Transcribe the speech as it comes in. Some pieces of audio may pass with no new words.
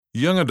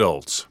Young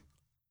Adults,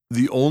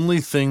 The Only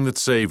Thing That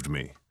Saved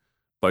Me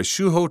by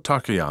Shuho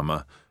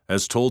Takayama,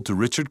 as told to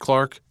Richard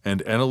Clark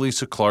and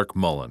Annalisa Clark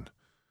Mullen.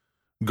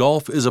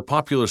 Golf is a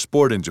popular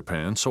sport in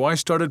Japan, so I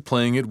started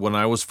playing it when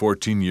I was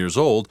 14 years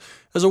old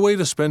as a way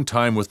to spend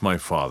time with my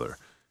father.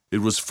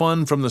 It was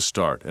fun from the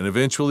start, and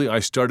eventually I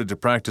started to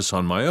practice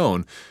on my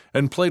own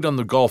and played on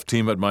the golf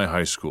team at my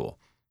high school.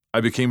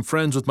 I became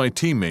friends with my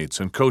teammates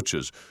and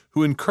coaches,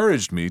 who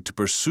encouraged me to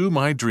pursue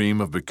my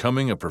dream of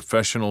becoming a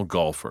professional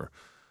golfer.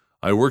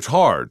 I worked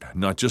hard,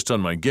 not just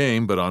on my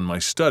game, but on my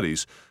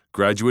studies,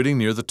 graduating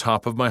near the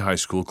top of my high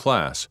school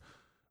class.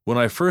 When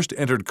I first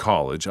entered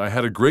college, I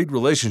had a great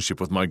relationship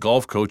with my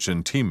golf coach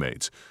and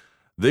teammates.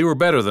 They were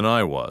better than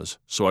I was,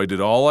 so I did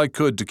all I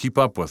could to keep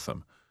up with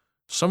them.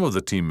 Some of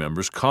the team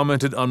members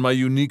commented on my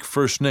unique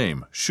first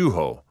name,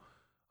 Shuho.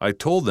 I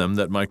told them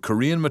that my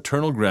Korean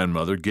maternal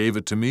grandmother gave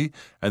it to me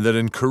and that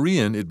in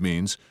Korean it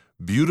means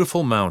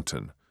beautiful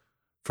mountain.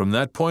 From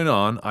that point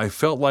on, I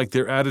felt like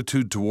their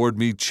attitude toward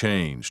me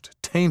changed,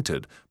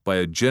 tainted by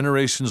a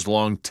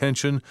generations-long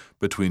tension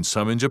between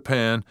some in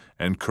Japan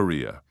and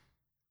Korea.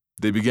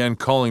 They began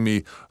calling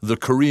me the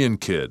Korean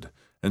kid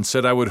and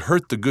said I would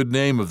hurt the good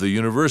name of the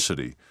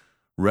university.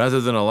 Rather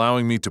than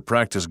allowing me to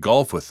practice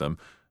golf with them,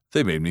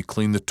 they made me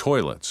clean the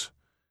toilets.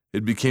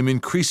 It became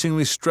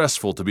increasingly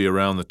stressful to be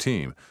around the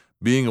team.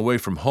 Being away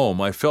from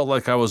home, I felt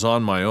like I was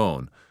on my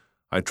own.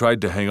 I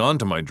tried to hang on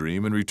to my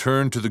dream and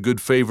return to the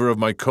good favor of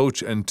my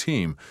coach and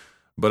team,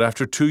 but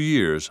after 2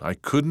 years, I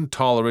couldn't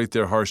tolerate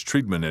their harsh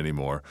treatment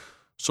anymore,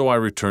 so I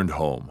returned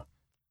home.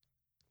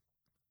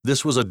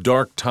 This was a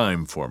dark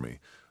time for me.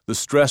 The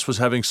stress was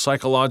having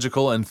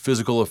psychological and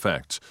physical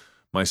effects.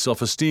 My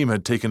self-esteem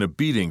had taken a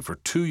beating for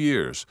 2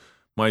 years.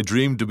 My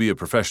dream to be a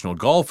professional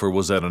golfer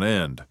was at an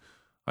end.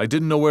 I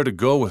didn't know where to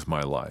go with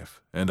my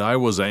life, and I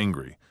was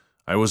angry.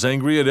 I was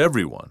angry at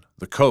everyone,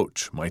 the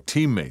coach, my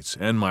teammates,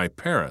 and my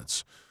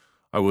parents.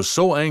 I was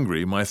so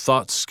angry my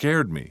thoughts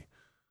scared me.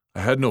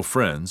 I had no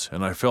friends,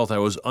 and I felt I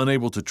was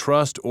unable to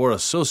trust or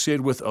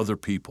associate with other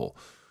people.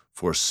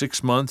 For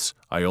 6 months,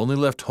 I only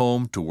left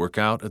home to work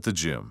out at the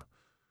gym.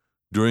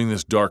 During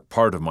this dark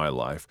part of my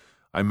life,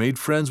 I made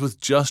friends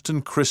with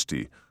Justin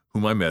Christie,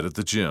 whom I met at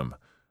the gym.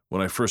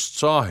 When I first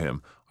saw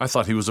him, I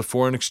thought he was a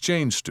foreign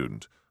exchange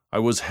student. I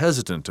was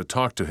hesitant to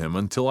talk to him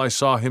until I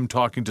saw him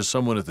talking to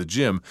someone at the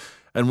gym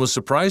and was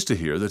surprised to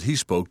hear that he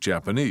spoke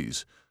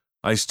Japanese.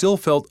 I still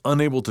felt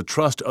unable to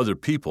trust other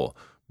people,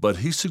 but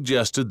he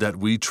suggested that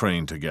we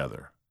train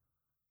together.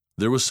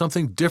 There was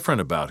something different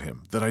about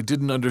him that I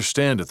didn't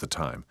understand at the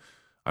time.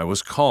 I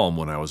was calm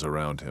when I was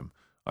around him.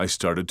 I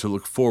started to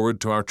look forward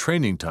to our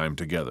training time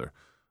together.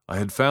 I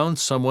had found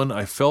someone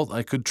I felt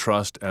I could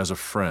trust as a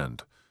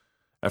friend.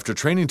 After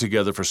training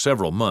together for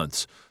several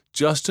months,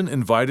 Justin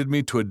invited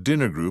me to a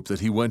dinner group that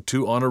he went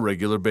to on a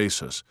regular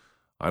basis.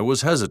 I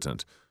was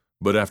hesitant,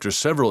 but after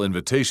several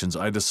invitations,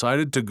 I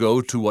decided to go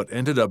to what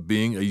ended up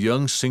being a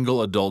young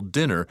single adult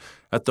dinner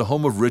at the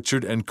home of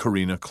Richard and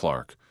Karina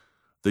Clark.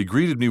 They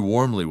greeted me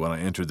warmly when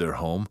I entered their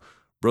home,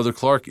 Brother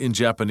Clark in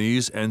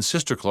Japanese and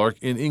Sister Clark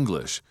in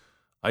English.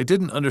 I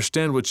didn't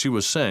understand what she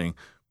was saying,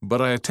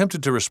 but I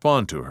attempted to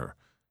respond to her.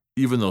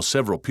 Even though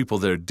several people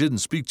there didn't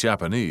speak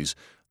Japanese,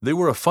 they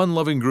were a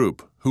fun-loving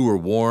group who were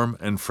warm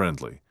and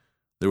friendly.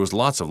 There was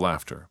lots of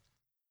laughter.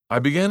 I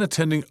began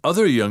attending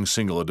other young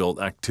single adult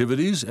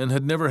activities and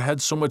had never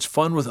had so much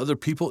fun with other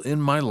people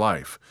in my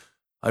life.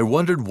 I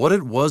wondered what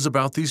it was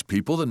about these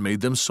people that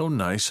made them so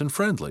nice and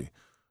friendly.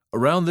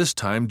 Around this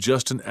time,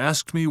 Justin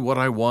asked me what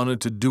I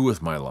wanted to do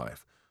with my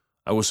life.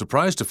 I was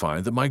surprised to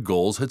find that my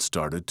goals had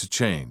started to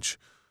change.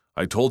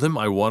 I told him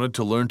I wanted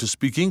to learn to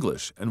speak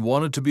English and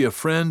wanted to be a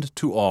friend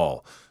to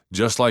all,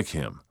 just like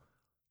him.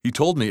 He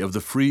told me of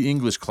the free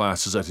English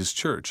classes at his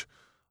church.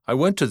 I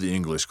went to the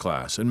English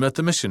class and met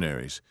the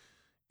missionaries.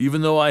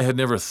 Even though I had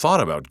never thought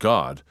about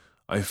God,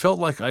 I felt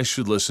like I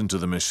should listen to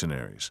the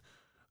missionaries.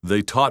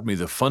 They taught me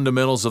the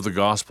fundamentals of the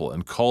gospel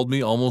and called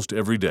me almost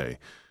every day.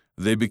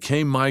 They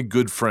became my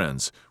good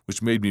friends,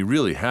 which made me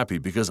really happy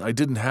because I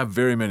didn't have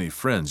very many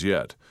friends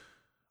yet.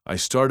 I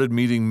started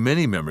meeting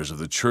many members of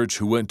the church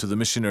who went to the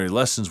missionary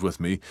lessons with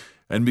me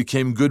and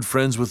became good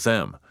friends with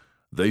them.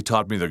 They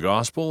taught me the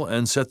gospel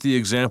and set the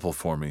example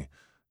for me.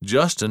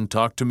 Justin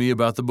talked to me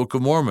about the Book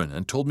of Mormon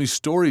and told me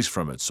stories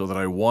from it so that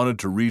I wanted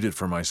to read it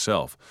for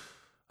myself.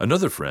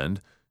 Another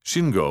friend,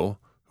 Shingo,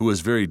 who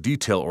was very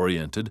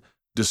detail-oriented,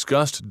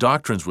 discussed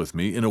doctrines with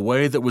me in a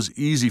way that was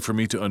easy for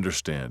me to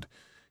understand.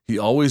 He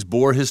always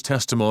bore his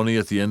testimony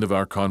at the end of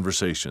our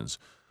conversations.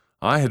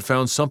 I had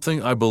found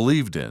something I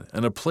believed in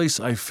and a place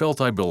I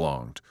felt I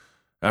belonged.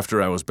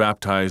 After I was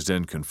baptized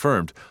and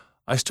confirmed,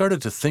 I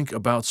started to think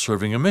about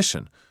serving a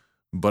mission,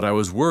 but I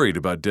was worried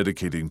about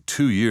dedicating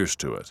 2 years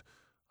to it.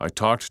 I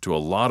talked to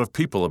a lot of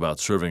people about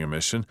serving a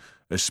mission,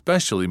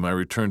 especially my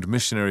returned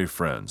missionary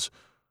friends.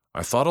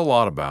 I thought a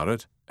lot about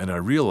it, and I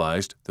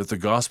realized that the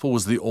gospel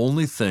was the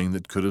only thing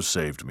that could have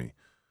saved me.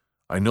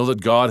 I know that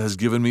God has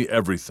given me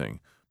everything: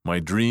 my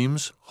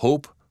dreams,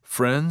 hope,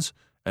 friends,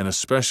 and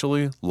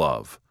especially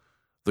love.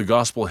 The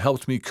gospel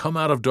helped me come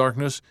out of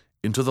darkness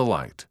into the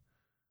light.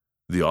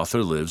 The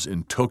author lives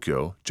in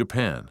Tokyo,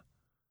 Japan.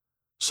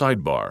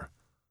 Sidebar: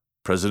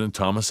 President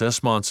Thomas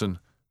S. Monson,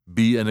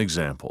 be an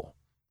example.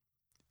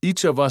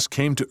 Each of us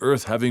came to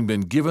earth having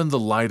been given the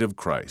light of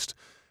Christ.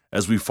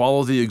 As we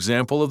follow the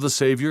example of the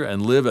Savior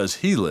and live as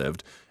He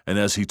lived and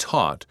as He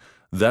taught,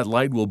 that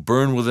light will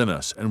burn within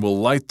us and will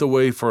light the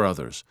way for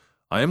others.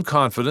 I am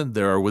confident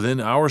there are within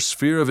our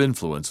sphere of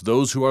influence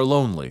those who are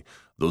lonely,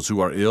 those who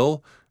are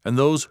ill, and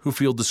those who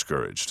feel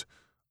discouraged.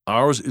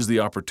 Ours is the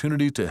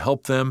opportunity to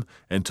help them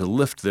and to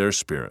lift their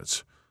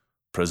spirits.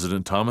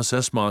 President Thomas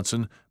S.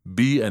 Monson,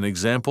 be an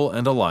example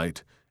and a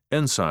light.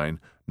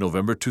 Ensign,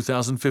 November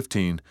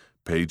 2015,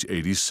 page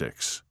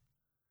 86.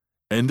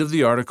 End of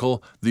the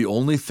article, The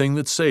Only Thing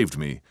That Saved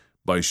Me,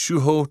 by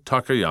Shuho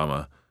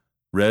Takayama,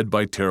 read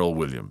by Terrell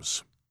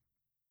Williams.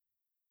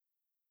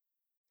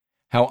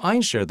 How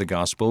I Shared the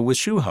Gospel with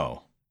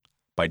Shuho,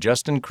 by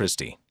Justin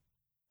Christie.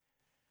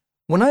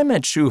 When I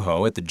met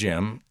Shuho at the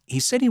gym, he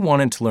said he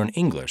wanted to learn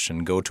English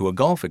and go to a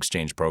golf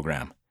exchange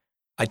program.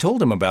 I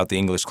told him about the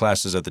English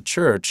classes at the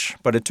church,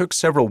 but it took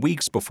several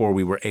weeks before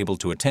we were able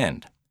to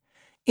attend.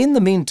 In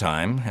the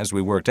meantime, as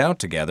we worked out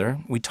together,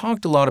 we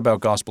talked a lot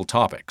about gospel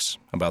topics,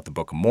 about the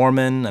Book of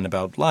Mormon, and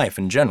about life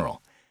in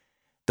general.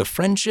 The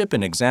friendship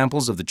and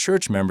examples of the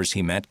church members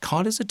he met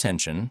caught his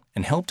attention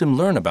and helped him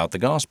learn about the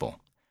gospel.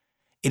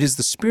 It is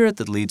the Spirit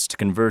that leads to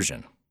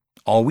conversion.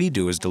 All we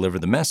do is deliver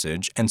the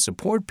message and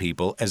support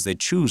people as they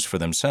choose for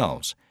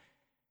themselves.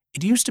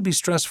 It used to be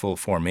stressful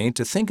for me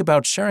to think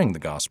about sharing the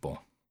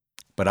gospel.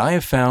 But I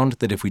have found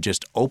that if we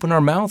just open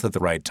our mouth at the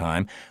right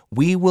time,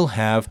 we will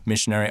have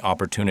missionary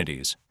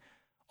opportunities.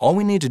 All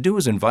we need to do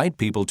is invite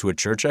people to a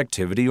church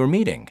activity or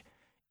meeting.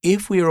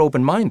 If we are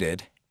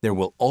open-minded, there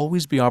will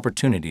always be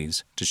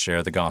opportunities to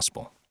share the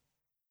gospel.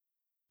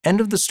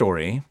 End of the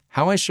story,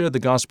 How I Shared the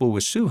Gospel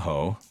with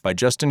Shuho, by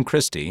Justin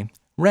Christie,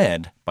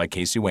 read by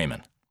Casey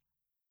Wayman.